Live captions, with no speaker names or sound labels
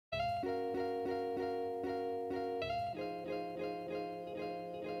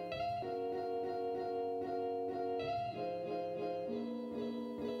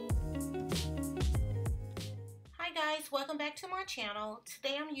Hi guys, welcome back to my channel.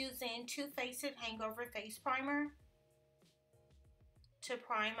 Today I'm using Faced Hangover Face Primer to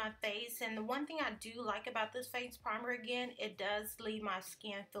prime my face. And the one thing I do like about this face primer, again, it does leave my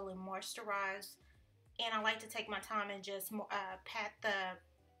skin feeling moisturized. And I like to take my time and just pat the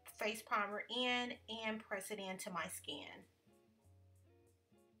face primer in and press it into my skin.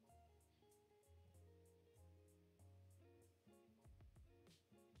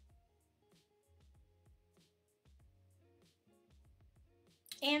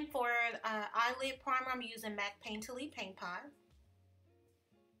 And for eyelid primer, I'm using MAC Painty Paint Pot.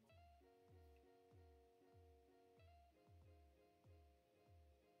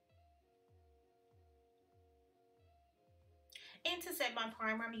 And to set my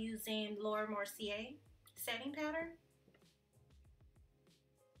primer, I'm using Mercier setting powder.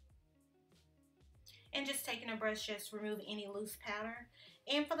 And just taking a brush, just remove any loose powder.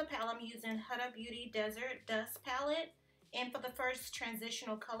 And for the palette, I'm using Huda Beauty Desert Dust Palette. And for the first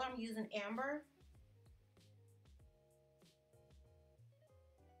transitional color, I'm using Amber.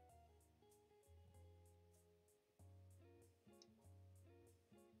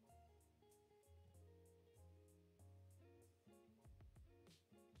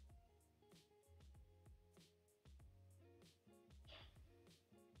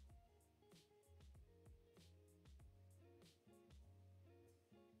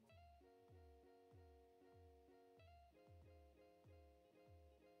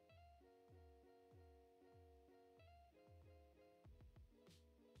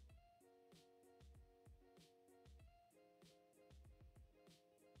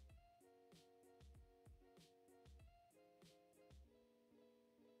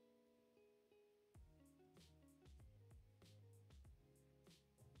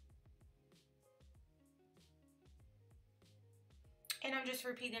 And I'm just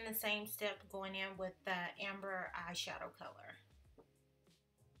repeating the same step, going in with the Amber eyeshadow color.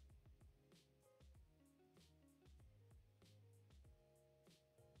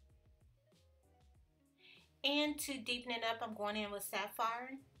 And to deepen it up, I'm going in with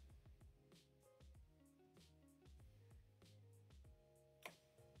Sapphire.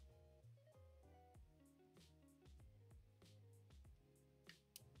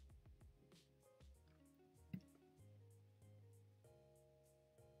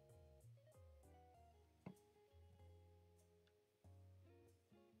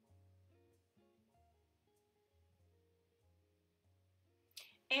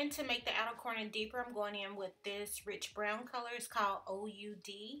 And to make the outer corner deeper, I'm going in with this rich brown color. It's called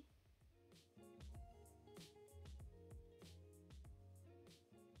OUD.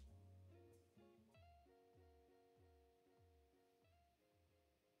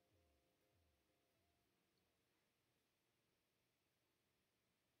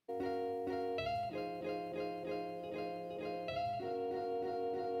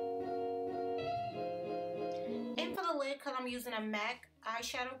 And for the lid color, I'm using a MAC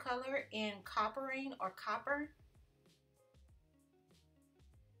eyeshadow color in Coppering or Copper.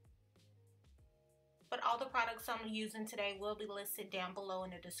 But all the products I'm using today will be listed down below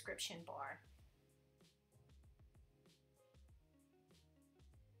in the description bar.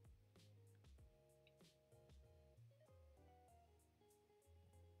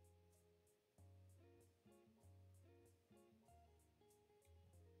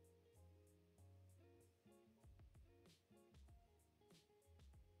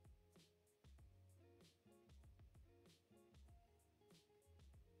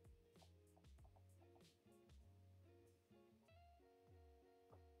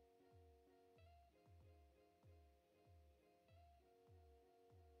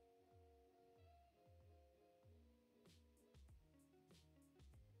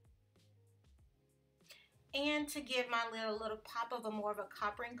 And to give my lid a little pop of a more of a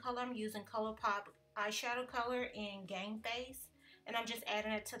coppering color, I'm using Colourpop eyeshadow color in Game Face. And I'm just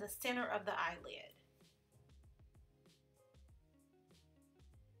adding it to the center of the eyelid.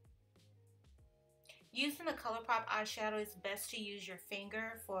 Using the Colourpop eyeshadow, it's best to use your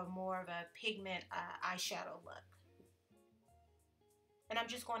finger for more of a pigment eyeshadow look. And I'm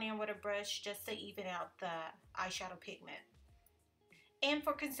just going in with a brush just to even out the eyeshadow pigment. And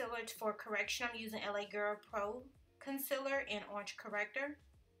for concealer, for correction, I'm using LA Girl Pro Concealer in Orange Corrector.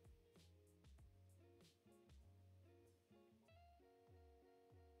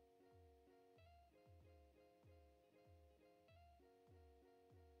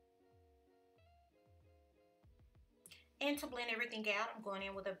 And to blend everything out, I'm going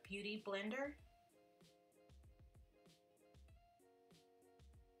in with a beauty blender.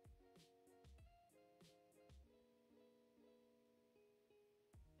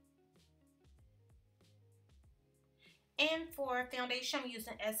 And for foundation, I'm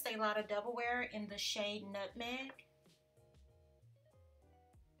using Estee Lauder Double in the shade Nutmeg.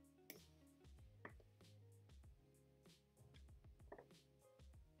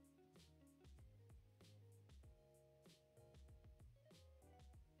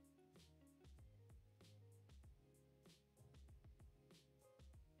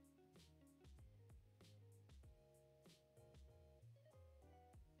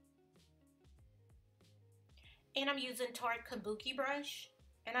 And I'm using Tarte Kabuki brush.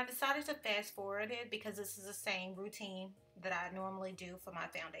 And I decided to fast forward it because this is the same routine that I normally do for my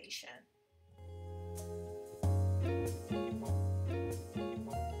foundation.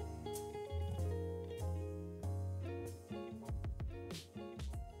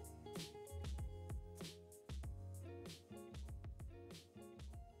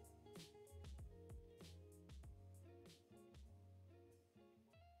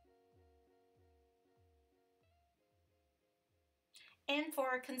 And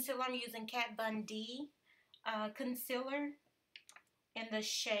for concealer, I'm using Kat Von D concealer in the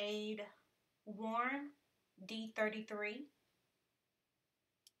shade Warm D33.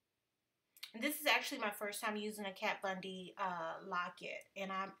 And this is actually my first time using a Kat Von D locket, and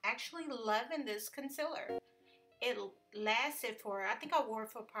I'm actually loving this concealer. It lasted for, I think I wore it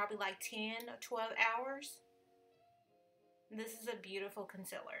for probably like 10 or 12 hours. This is a beautiful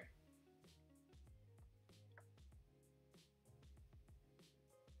concealer.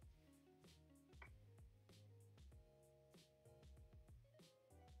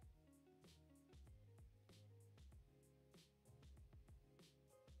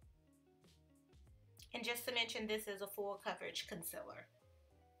 And just to mention, this is a full coverage concealer.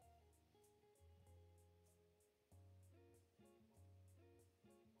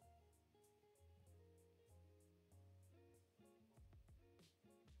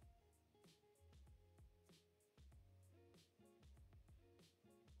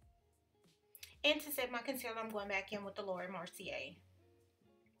 And to set my concealer, I'm going back in with the Mercier.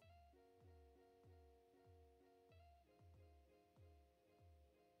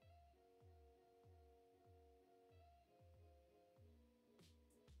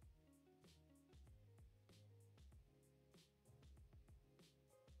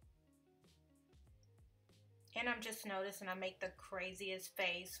 And I'm just noticing I make the craziest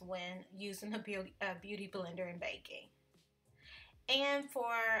face when using a beauty blender and baking. And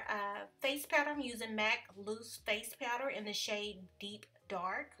for face powder, I'm using MAC Loose Face Powder in the shade Deep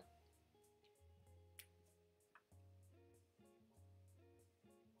Dark.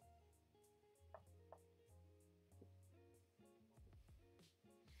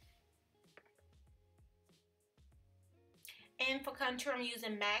 And for contour, I'm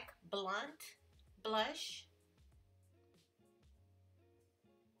using MAC Blunt Blush.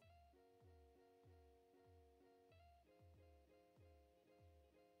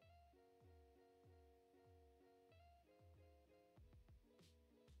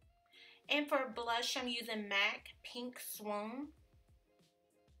 And for blush, I'm using MAC Pink Swoon.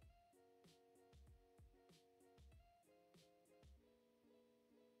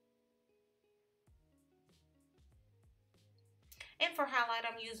 And for highlight,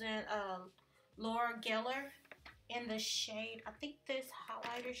 I'm using Laura Geller in the shade, I think this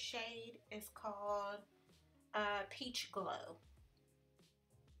highlighter shade is called Peach Glow.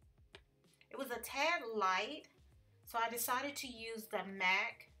 It was a tad light, so I decided to use the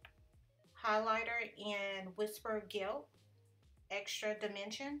MAC highlighter in Whisper Guilt Extra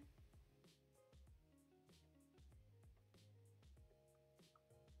Dimension.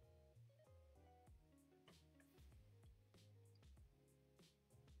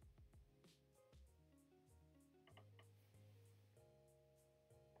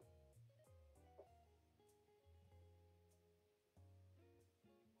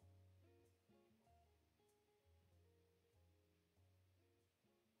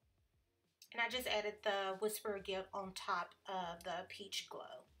 And I just added the Whisper Guilt on top of the Peach Glow.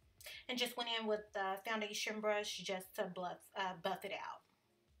 And just went in with the foundation brush just to buff it out.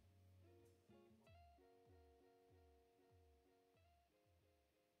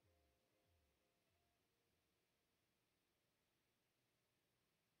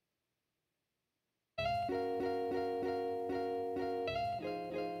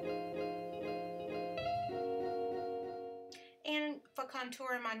 And for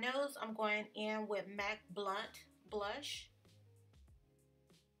contouring my nose, I'm going in with MAC Blunt Blush.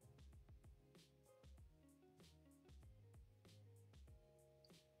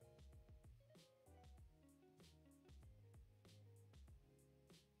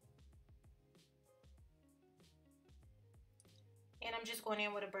 And I'm just going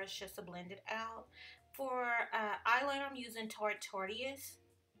in with a brush just to blend it out. For eyeliner, I'm using Tarte Tarteist.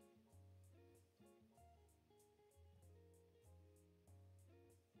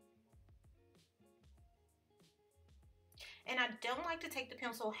 And I don't like to take the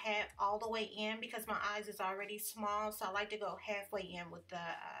pencil half all the way in because my eyes is already small. So I like to go halfway in with the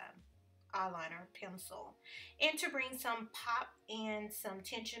eyeliner pencil. And to bring some pop and some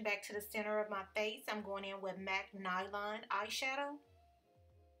tension back to the center of my face, I'm going in with MAC Nylon eyeshadow.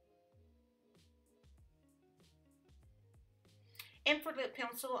 And for lip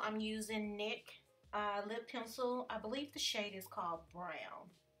pencil, I'm using NYX lip pencil. I believe the shade is called Brown.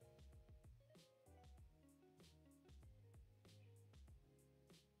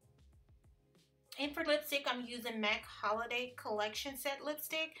 And for lipstick, I'm using MAC Holiday Collection Set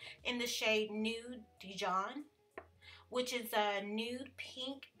lipstick in the shade Nude Du Jour, which is a nude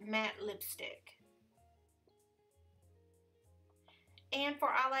pink matte lipstick. And for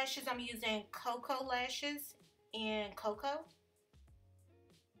eyelashes, I'm using KOKO lashes in KOKO.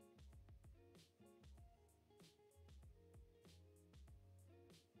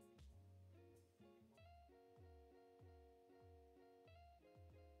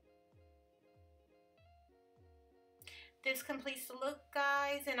 This completes the look,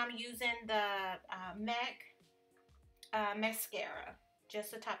 guys, and I'm using the MAC mascara just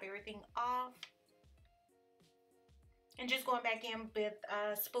to top everything off. And just going back in with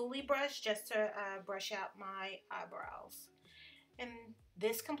a spoolie brush just to brush out my eyebrows. And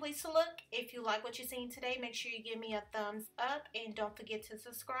this completes the look. If you like what you've seen today, make sure you give me a thumbs up and don't forget to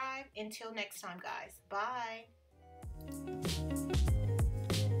subscribe. Until next time, guys. Bye.